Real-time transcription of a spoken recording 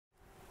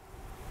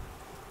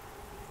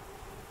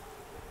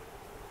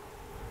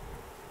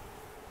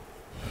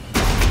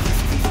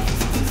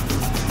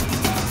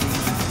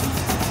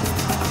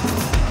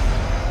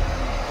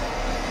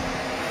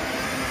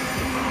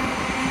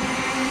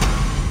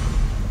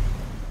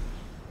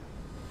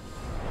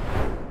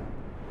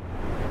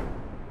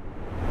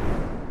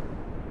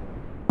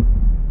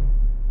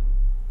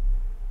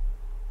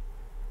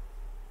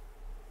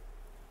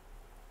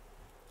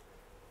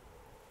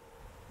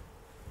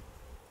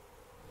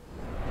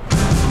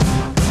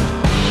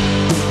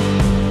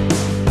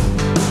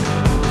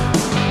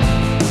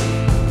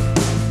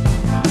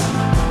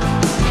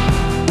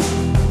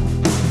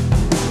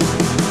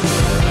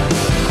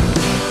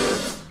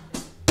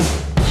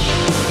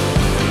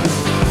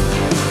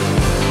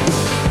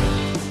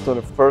so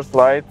the first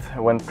flight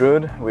went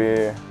good.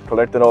 We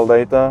collected all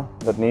data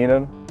that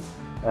needed,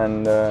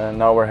 and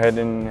now we're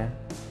heading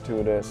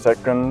to the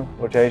second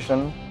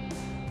location,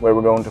 where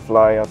we're going to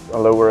fly at a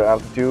lower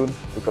altitude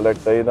to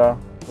collect data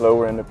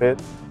lower in the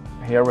pit.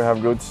 Here we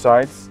have good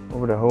sights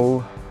over the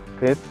whole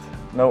pit,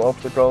 no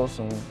obstacles,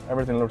 and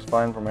everything looks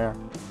fine from here.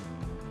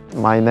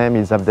 My name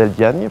is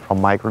Abdeldiani from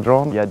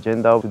Microdrones. The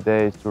agenda of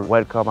today is to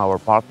welcome our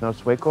partner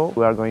Sweco.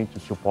 We are going to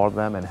support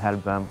them and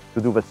help them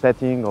to do the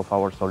setting of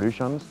our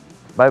solutions.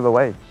 By the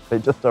way, they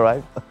just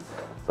arrived,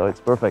 so it's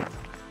perfect.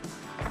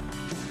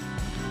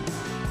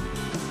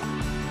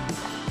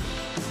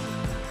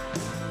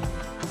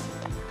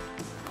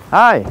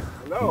 Hi!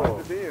 Hello!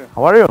 Nice to see you.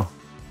 How are you?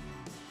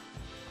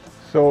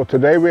 So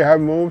today we have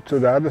moved to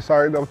the other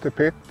side of the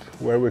pit,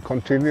 where we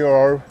continue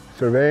our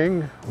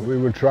surveying. We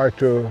will try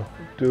to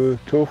do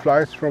 2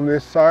 flights from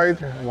this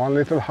side, one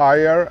little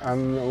higher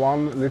and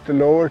one little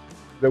lower.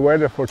 The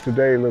weather for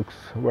today looks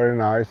very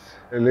nice.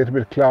 A little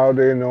bit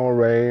cloudy, no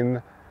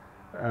rain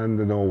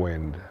and no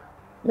wind.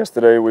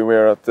 Yesterday we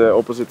were at the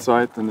opposite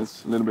side and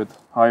it's a little bit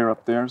higher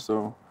up there,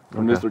 so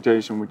from this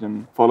location we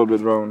can follow the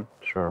drone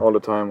all the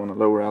time on a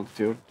lower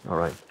altitude. All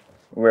right.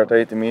 We were at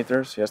 80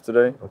 meters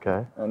yesterday,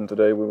 and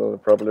today we will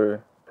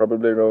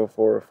probably go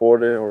for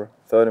 40 or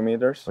 30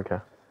 meters.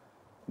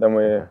 Then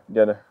we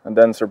get a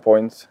denser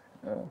point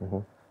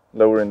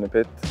lower in the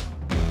pit.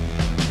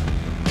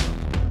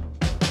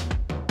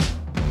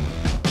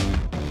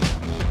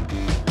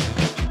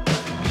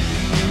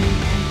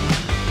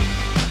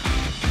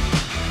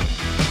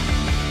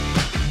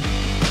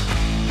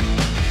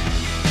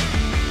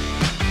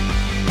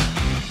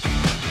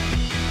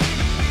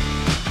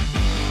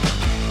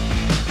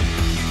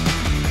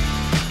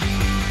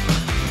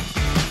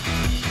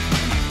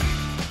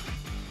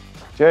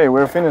 Okay,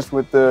 we're finished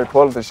with the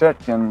quality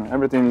check and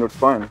everything looks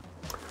fine.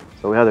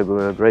 So we had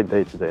a great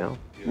day today, huh?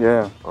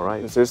 Yeah. All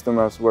right. The system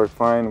has worked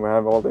fine. We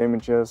have all the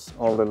images,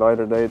 all the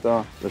LiDAR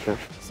data.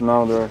 So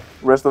now the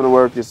rest of the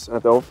work is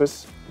at the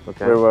office,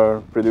 where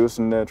we're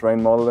producing the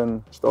train model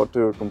and start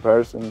to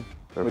comparison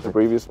with the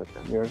previous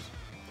years.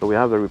 So we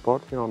have a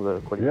report here on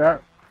the quality? Yeah,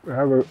 we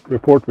have a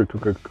report. We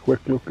took a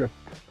quick look at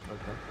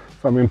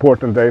some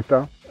important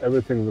data.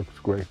 Everything looks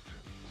great.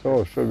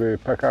 So should we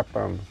pack up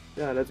and...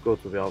 Yeah, let's go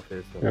to the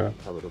office and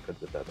have a look at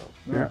the data.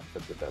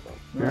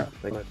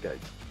 Thank you, guys.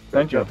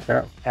 Thank you.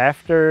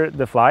 After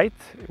the flight,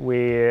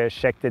 we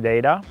checked the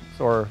data,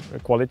 or a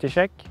quality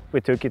check. We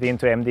took it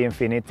into MD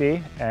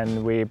Infinity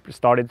and we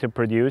started to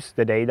produce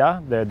the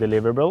data, the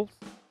deliverables.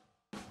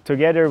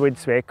 Together with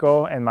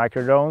Sweco and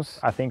Microdrones,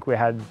 I think we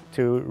had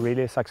 2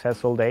 really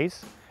successful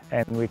days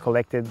and we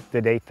collected the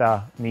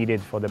data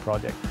needed for the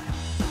project.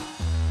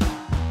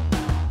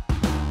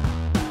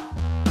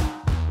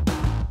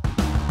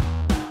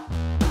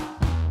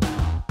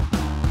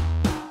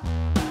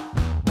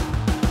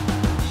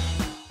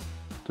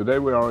 Today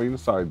we are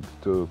inside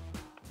to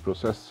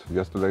process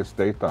yesterday's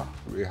data.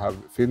 We have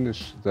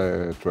finished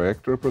the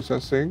trajectory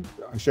processing.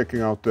 I'm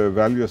checking out the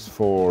values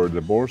for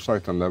the bore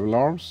sight and level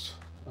arms,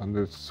 and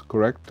it's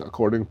correct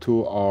according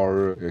to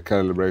our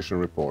calibration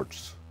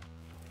reports.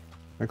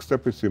 Next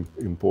step is to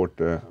import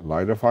the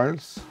LiDAR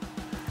files.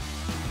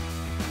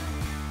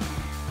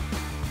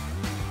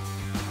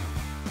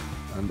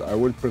 And I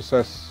will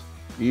process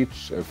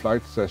each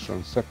flight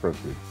session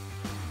separately.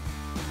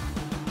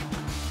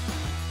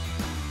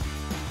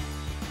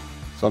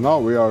 So now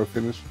we are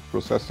finished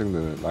processing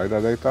the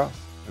LiDAR data,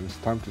 and it's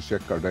time to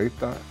check our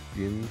data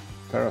in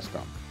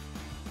Terrascan.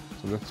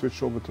 So let's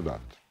switch over to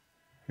that.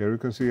 Here you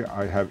can see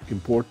I have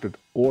imported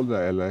all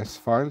the LS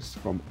files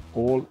from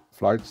all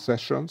flight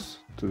sessions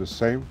to the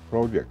same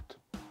project.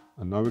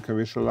 And now we can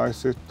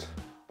visualize it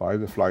by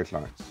the flight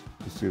lines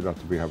to see that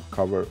we have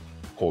covered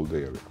all the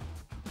area.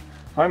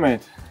 Hi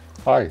mate.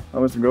 Hi.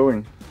 How is it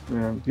going?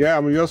 Yeah,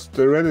 I'm just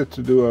ready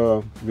to do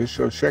a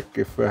visual check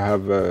if we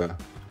have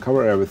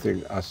cover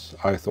everything as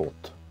I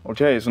thought.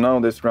 Okay, so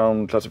now this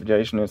ground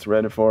classification is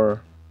ready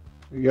for...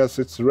 Yes,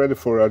 it's ready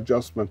for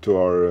adjustment to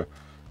our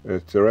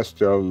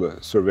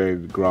terrestrial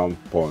surveyed ground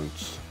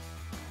points.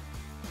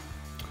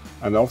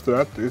 And after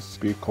that is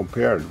be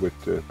compared with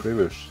the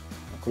previous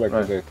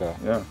collected data.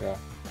 Yeah.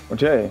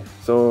 Okay,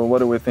 so what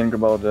do we think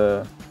about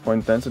the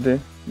point density?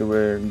 Do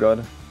we got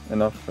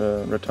enough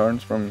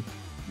returns from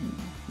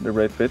the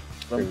great pit?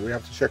 Okay, we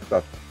have to check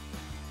that.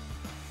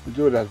 We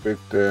do that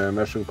with the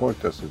measuring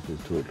point density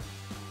tool.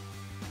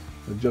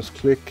 You just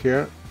click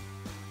here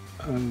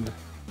and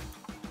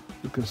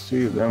you can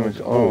see the damage.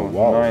 Oh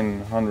wow,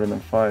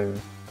 905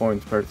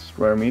 points per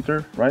square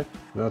meter, right?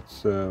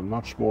 That's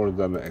much more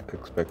than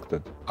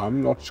expected.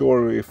 I'm not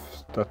sure if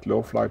that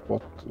low flight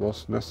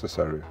was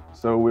necessary.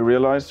 So we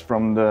realized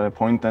from the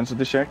point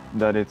density check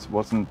that it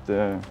wasn't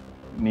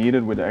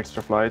needed with the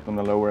extra flight on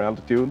the lower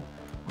altitude,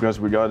 because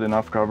we got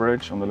enough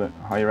coverage on the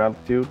higher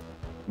altitude.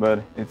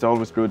 But it's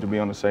always good to be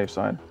on the safe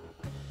side.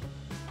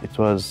 It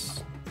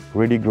was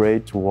really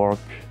great to work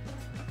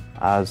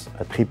as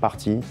a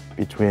tripartite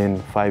between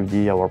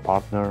 5D, our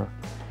partner,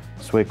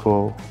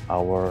 Sweco,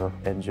 our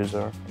end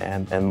user,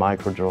 and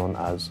Microdrone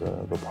as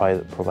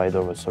the provider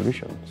of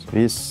solutions.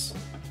 This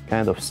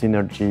kind of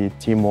synergy,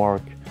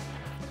 teamwork,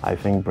 I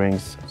think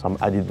brings some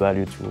added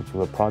value to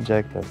the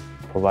project and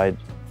provide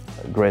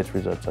great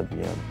results at the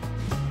end.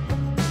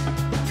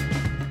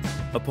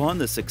 Upon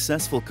the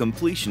successful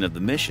completion of the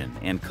mission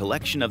and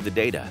collection of the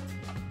data,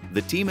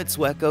 the team at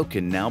Sweco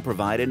can now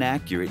provide an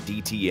accurate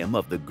DTM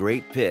of the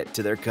Great Pit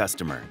to their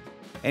customer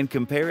and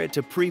compare it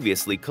to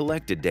previously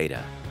collected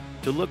data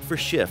to look for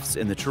shifts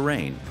in the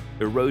terrain,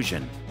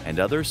 erosion, and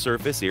other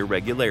surface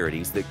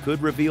irregularities that could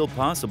reveal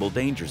possible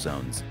danger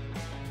zones.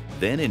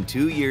 Then in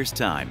 2 years'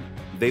 time,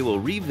 they will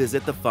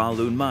revisit the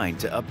Falun Mine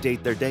to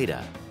update their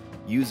data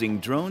using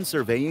drone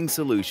surveying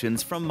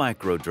solutions from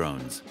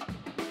Microdrones.